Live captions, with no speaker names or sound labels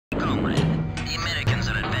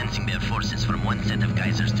from one set of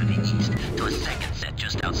geysers to the east to a second set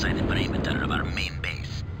just outside the perimeter of our main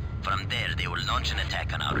base. From there, they will launch an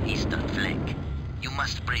attack on our eastern flank. You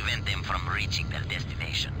must prevent them from reaching their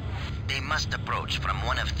destination. They must approach from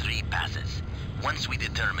one of 3 passes. Once we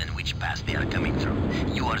determine which pass they are coming through,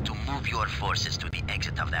 you are to move your forces to the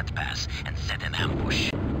exit of that pass and set an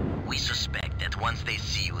ambush. We suspect that once they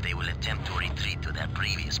see you, they will attempt to retreat to their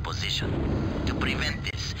previous position. To prevent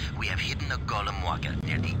this, we have hidden a golem walker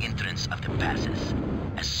near the entrance of the passes.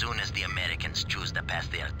 As soon as the Americans choose the pass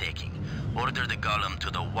they are taking, order the golem to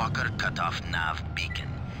the walker cutoff nav beacon.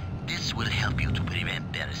 This will help you to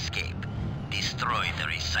prevent their escape. Destroy the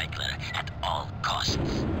recycler at all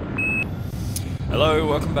costs. Hello,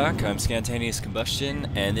 welcome back. I'm Scantanious Combustion,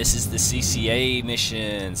 and this is the CCA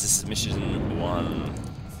missions. This is mission 1.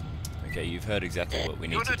 Okay, you've heard exactly what we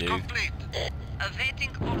need to do. Awaiting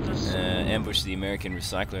orders. Ambush the American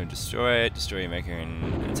recycler and destroy it. Destroy the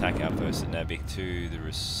American attack outpost at Navik 2. The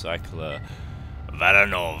recycler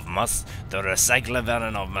Varanov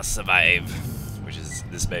must survive. Which is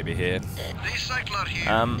this baby here. Recycler here.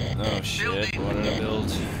 Oh shit, what did I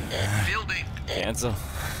build? Building. Cancel.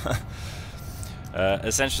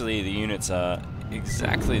 Essentially, the units are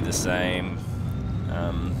exactly the same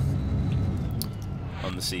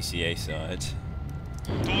on the CCA side.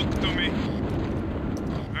 Talk to me.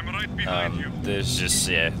 I'm right behind you. There's just,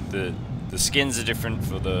 yeah, the skins are different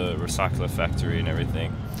for the recycler factory and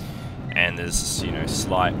everything. And there's, you know,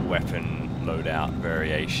 slight weapon loadout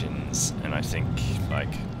variations, and I think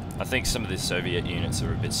some of the Soviet units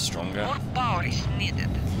are a bit stronger. More power is needed.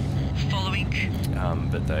 Following.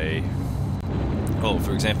 But they, well,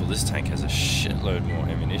 for example, this tank has a shitload more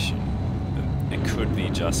ammunition. It could be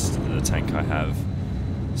just the tank I have.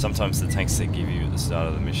 Sometimes the tanks they give you at the start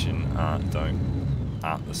of the mission aren't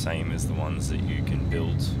the same as the ones that you can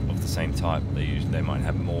build of the same type. They might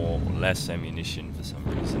have more or less ammunition for some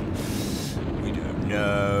reason. We don't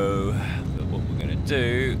know. But what we're gonna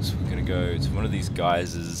do is we're gonna go to one of these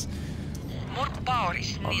geysers More power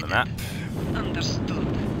is on needed. the map. Understood.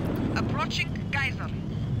 Approaching geyser.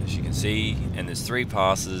 As you can see, and there's 3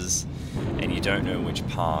 passes, and you don't know which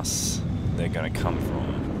pass they're gonna come from.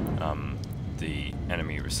 The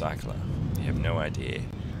enemy recycler. You have no idea.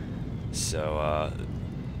 So,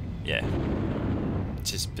 yeah.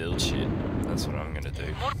 Just build shit. That's what I'm gonna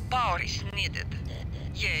do. More power is needed.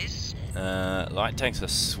 Yes. Light tanks are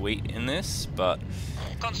sweet in this, but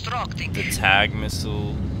Constructing. the tag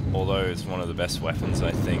missile, although it's one of the best weapons,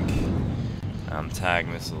 I think, tag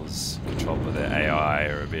missiles controlled by their AI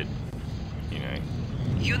are a bit, you know,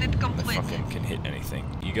 Unit they complete. fucking can hit anything.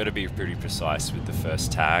 You got to be pretty precise with the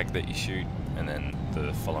first tag that you shoot, and then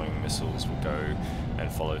the following missiles will go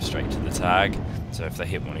and follow straight to the tag. So if they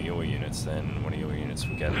hit one of your units, then one of your units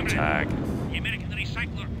will get a tag. The American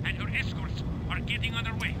recycler and her escorts are getting on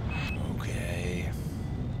their way. Okay.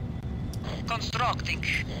 Constructing.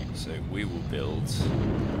 So we will build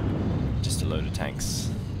just a load of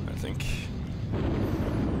tanks, I think.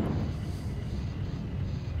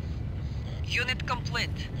 Unit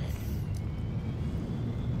complete.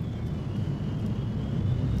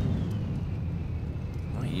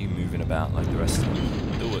 Why are you moving about like the rest of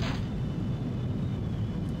them? Do it.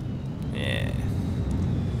 Yeah.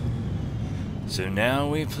 So now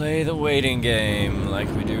we play the waiting game like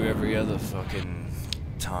we do every other fucking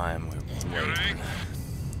time we're waiting.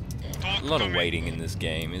 A lot of waiting in this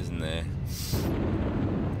game, isn't there?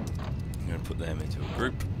 I'm gonna put them into a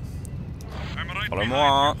group. Follow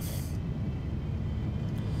more.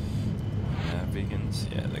 Beacons?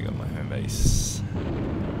 Yeah, they got my home base.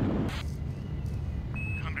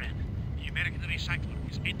 Comrade, the American recycler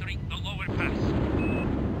is entering the lower pass.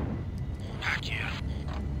 Back here.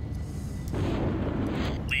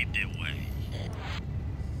 Lead the way.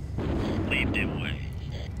 Lead the way.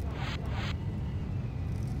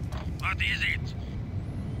 What is it?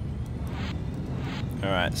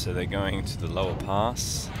 Alright, so they're going to the lower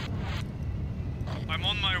pass. I'm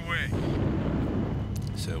on my way.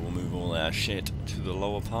 So we'll move all our shit to the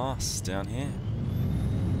lower pass down here.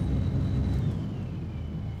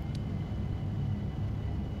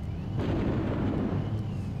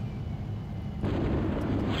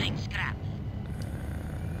 Scrap.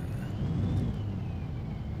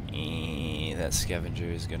 That scavenger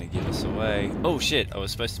is going to give us away. Oh shit, I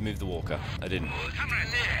was supposed to move the walker. I didn't. Comrade,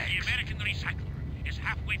 the American recycler is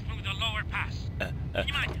halfway through the lower pass.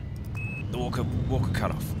 The walker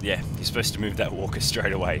cut off. Yeah, you're supposed to move that walker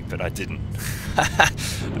straight away, but I didn't.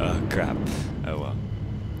 Oh crap. Oh well.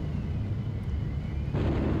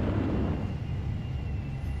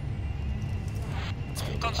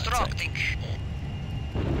 Constructing.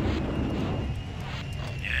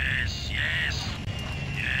 Yes, yes.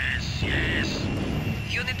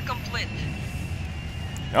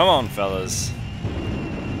 Come on, fellas.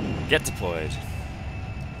 Get deployed.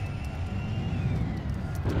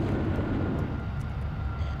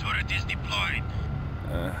 Turret is deployed.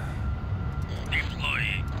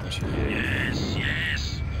 Deploying. Yes,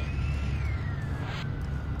 yes.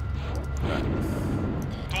 Right.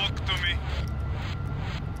 Talk to me.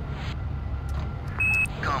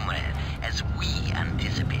 Comrade, as we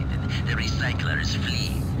anticipated, the recycler is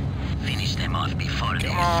fleeing. Finish them off before they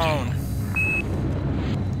Come on. escape.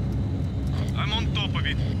 I'm on top of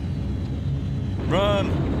it.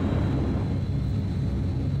 Run.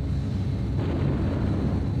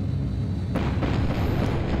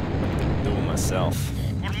 Do it myself.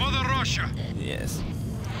 For Mother Russia. Yes.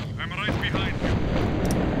 I'm right behind you.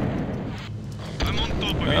 I'm on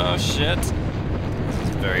top of it. Oh shit. This is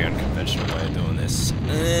a very unconventional way of doing this.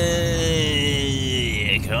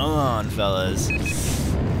 Come on, fellas.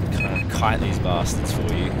 Kind of kite these bastards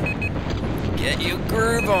for you. Get your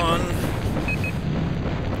groove on.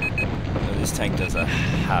 Oh, this tank does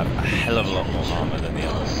have a hell of a lot more armor than the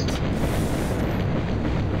other ones.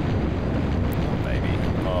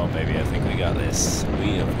 Oh baby, I think we got this.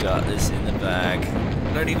 We have got this in the bag.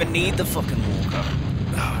 I don't even need the fucking walker.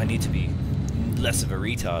 Oh, I need to be less of a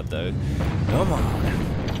retard though. Come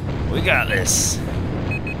on. We got this.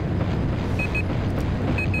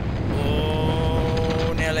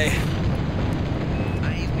 Oh, Nelly.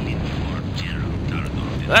 I will inform General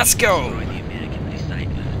Tardon. Let's go. Destroy the American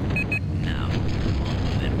recycler. Now,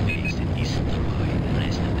 their base and destroy the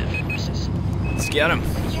rest of their forces. Let's get him.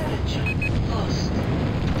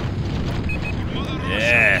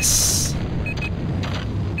 Yes.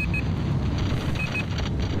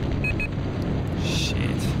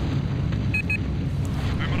 Shit.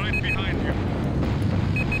 I'm right behind you.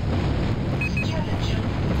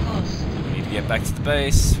 We need to get back to the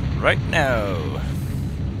base right now.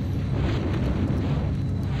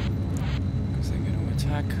 Because they're going to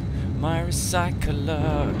attack my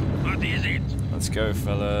recycler. What is it? Let's go,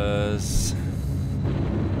 fellas.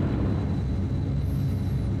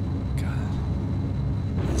 God.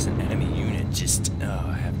 There's an enemy unit just... Oh,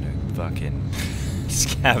 I have no fucking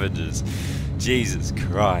scavengers. Jesus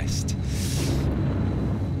Christ.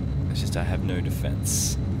 It's just I have no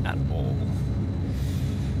defense at all.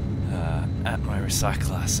 At my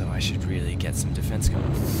recycler, so I should really get some defense going.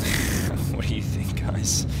 What do you think,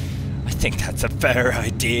 guys? I think that's a fair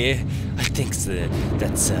idea. I think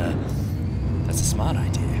that's a smart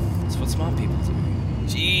idea. That's what smart people do.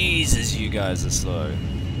 Jesus, you guys are slow. I'm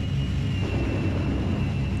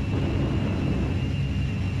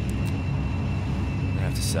gonna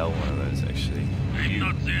have to sell one of those, actually. I'm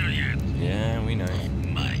not there yet. Yeah, we know.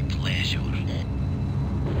 My pleasure.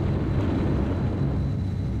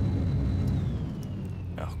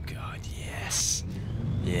 Oh god, yes.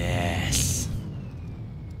 Yes.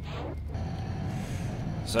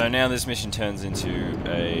 So now this mission turns into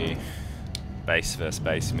a base versus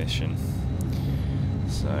base mission.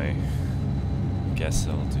 So I guess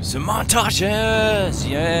I'll do some montages!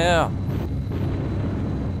 Yeah!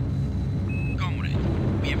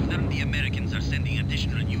 Comrade, we have learned the Americans are sending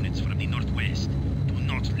additional units from the northwest. Do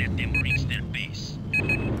not let them reach their base.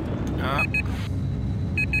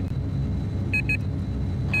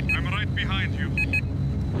 I'm right behind you.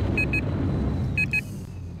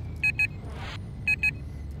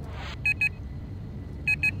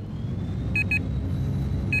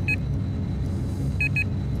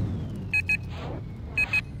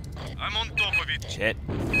 I'm on top of it. Shit.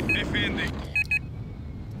 Defending.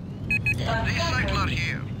 Recycler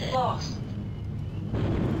here.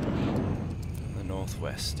 The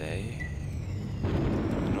northwest, eh?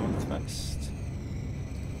 The northwest?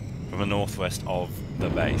 From the northwest of the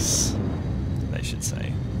base, they should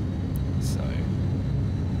say. So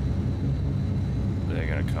they're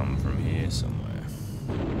gonna come from here somewhere.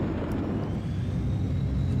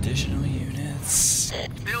 Additional units.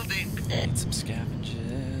 Building. Need some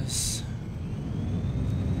scavengers.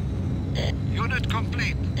 Unit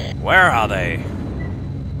complete. Where are they?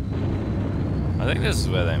 I think this is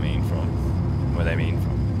where they mean from. Where they mean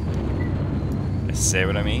from. I say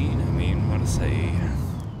what I mean what I say.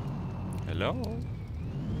 Hello?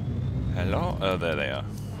 Hello? Oh, there they are.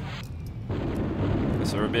 I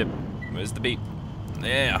saw a bit. Where's the beep?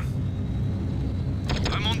 Yeah.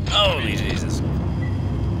 I'm on top of Holy it. Jesus.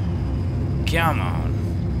 Come on.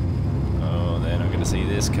 Oh, they're not gonna see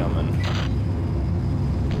this coming.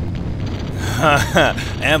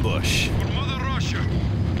 Ambush. For Mother Russia.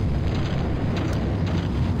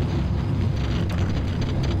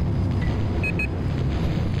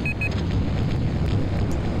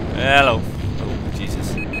 Hello. Oh, Jesus.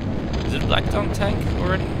 Is it a Black Dog tank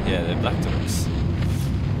already? Yeah, they're Black Dogs.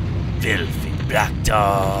 Filthy black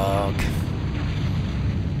dog.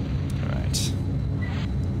 Alright.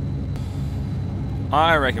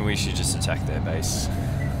 I reckon we should just attack their base.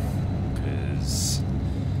 Because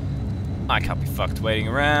I can't be fucked waiting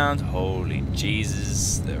around. Holy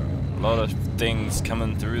Jesus. There are a lot of things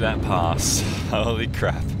coming through that pass. Holy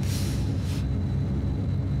crap.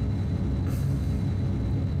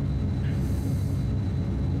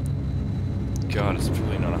 God, it's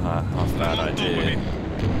probably not a half bad idea.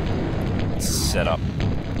 Set up.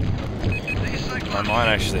 I might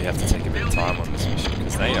actually have to take a bit of time on this mission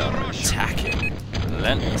because they are attacking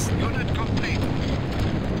relentlessly.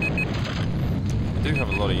 They do have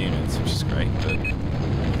a lot of units, which is great, but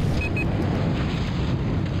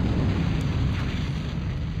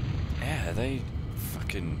yeah, they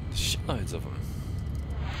fucking shitloads of them.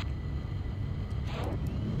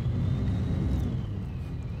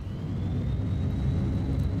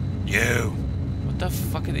 You! What the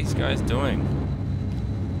fuck are these guys doing?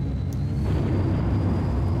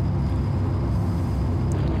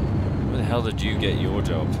 Where the hell did you get your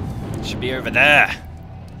job? It should be over there!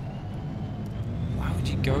 Why would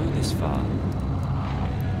you go this far?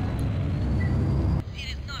 There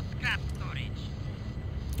is no scrap storage.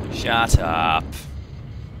 Shut up!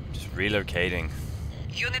 Just relocating.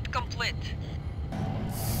 Unit complete.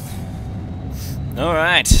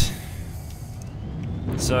 Alright.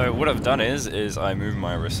 So what I've done is I moved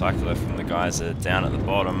my recycler from the guys that are down at the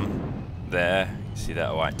bottom there, you see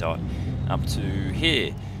that white dot, up to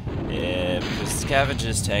here. Yeah, because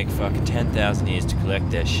scavengers take fucking 10,000 years to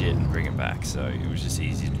collect their shit and bring it back, so it was just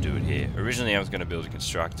easy to do it here. Originally I was going to build a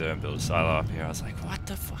constructor and build a silo up here. I was like, what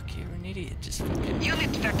the fuck, you're an idiot, just fucking...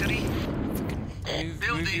 Unit factory. Fucking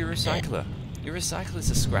move your recycler. Your recycler's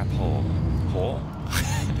a scrap haul. Haul?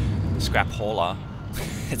 Scrap hauler.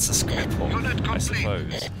 It's a scrap haul, I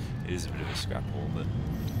suppose. It is a bit of a scrap haul, but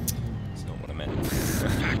it's not what I meant.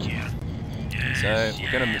 So,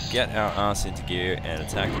 we're gonna get our ass into gear and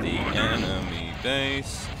attack the enemy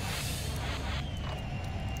base.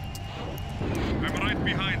 I'm right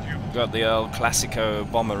behind you. Got the old Classico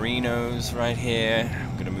Bomberinos right here.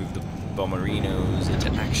 I'm gonna move the Bomberinos into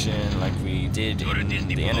action like we did in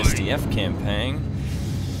the NSDF campaign.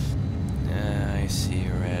 I see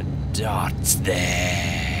red dots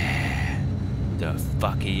there. The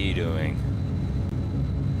fuck are you doing?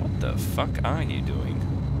 What the fuck are you doing?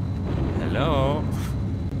 Hello?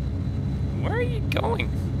 Where are you going?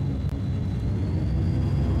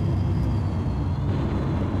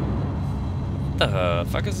 What the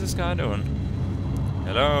fuck is this guy doing?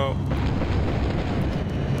 Hello?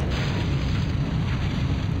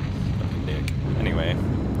 Fucking dick. Anyway.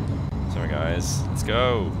 Sorry guys. Let's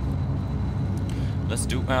go. Let's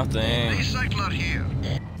do our thing. Recycler here.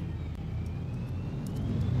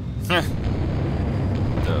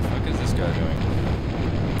 What the fuck is this guy doing?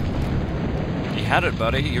 You had it,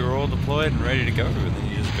 buddy. You were all deployed and ready to go, and then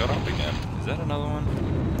you just got up again. Is that another one?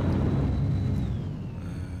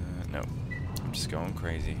 No. I'm just going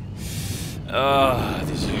crazy. Oh,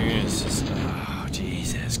 these units just... Oh,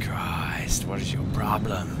 Jesus Christ. What is your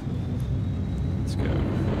problem? Let's go.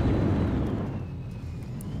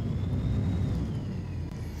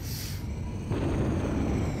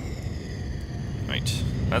 Right.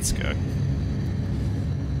 Let's go.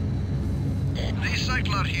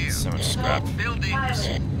 Recycler here. So much scrap. Buildings.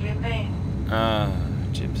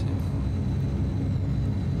 Gypsy.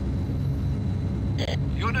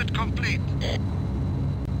 Unit complete.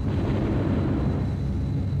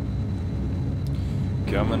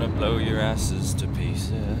 Gonna blow your asses to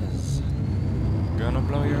pieces. Gonna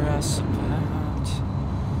blow your ass apart.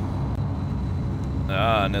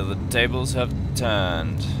 Ah, now the tables have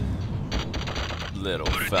turned. Little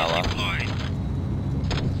fella.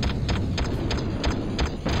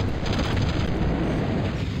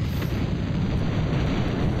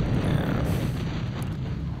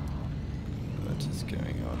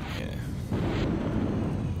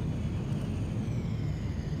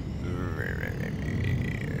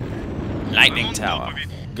 Lightning tower.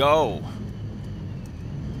 Go.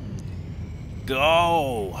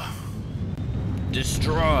 Go.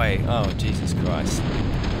 Destroy. Oh, Jesus Christ.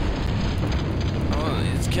 Oh,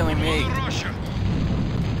 it's killing me. Oh,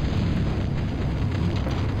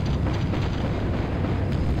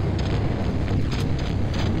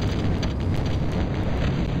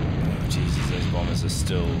 Jesus, those bombers are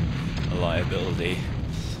still a liability.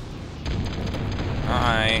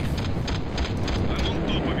 Hi.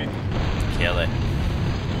 Kill it.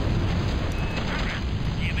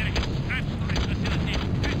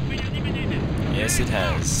 Yes, it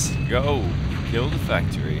has. Go. Kill the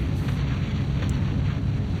factory.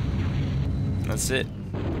 That's it.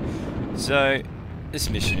 So,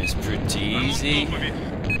 this mission is pretty easy.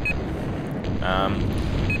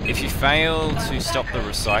 If you fail to stop the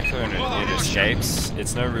recycler and it escapes,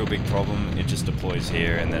 it's no real big problem. It just deploys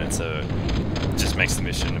here, and then it just makes the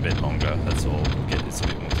mission a bit longer. That's all. It's a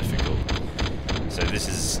bit more difficult. So this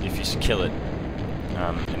is, if you kill it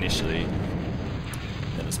initially,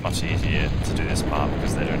 then it's much easier to do this part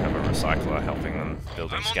because they don't have a recycler helping them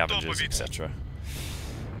building scavengers, etc.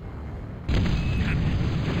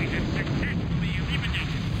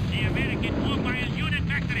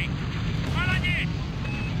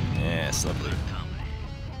 Yes, lovely.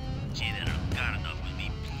 General Carnot will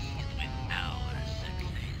be pleased with our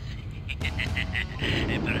success.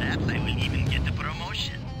 Perhaps I will even get a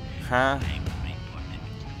promotion. Huh? I will report it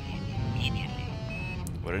immediately.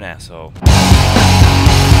 What an asshole.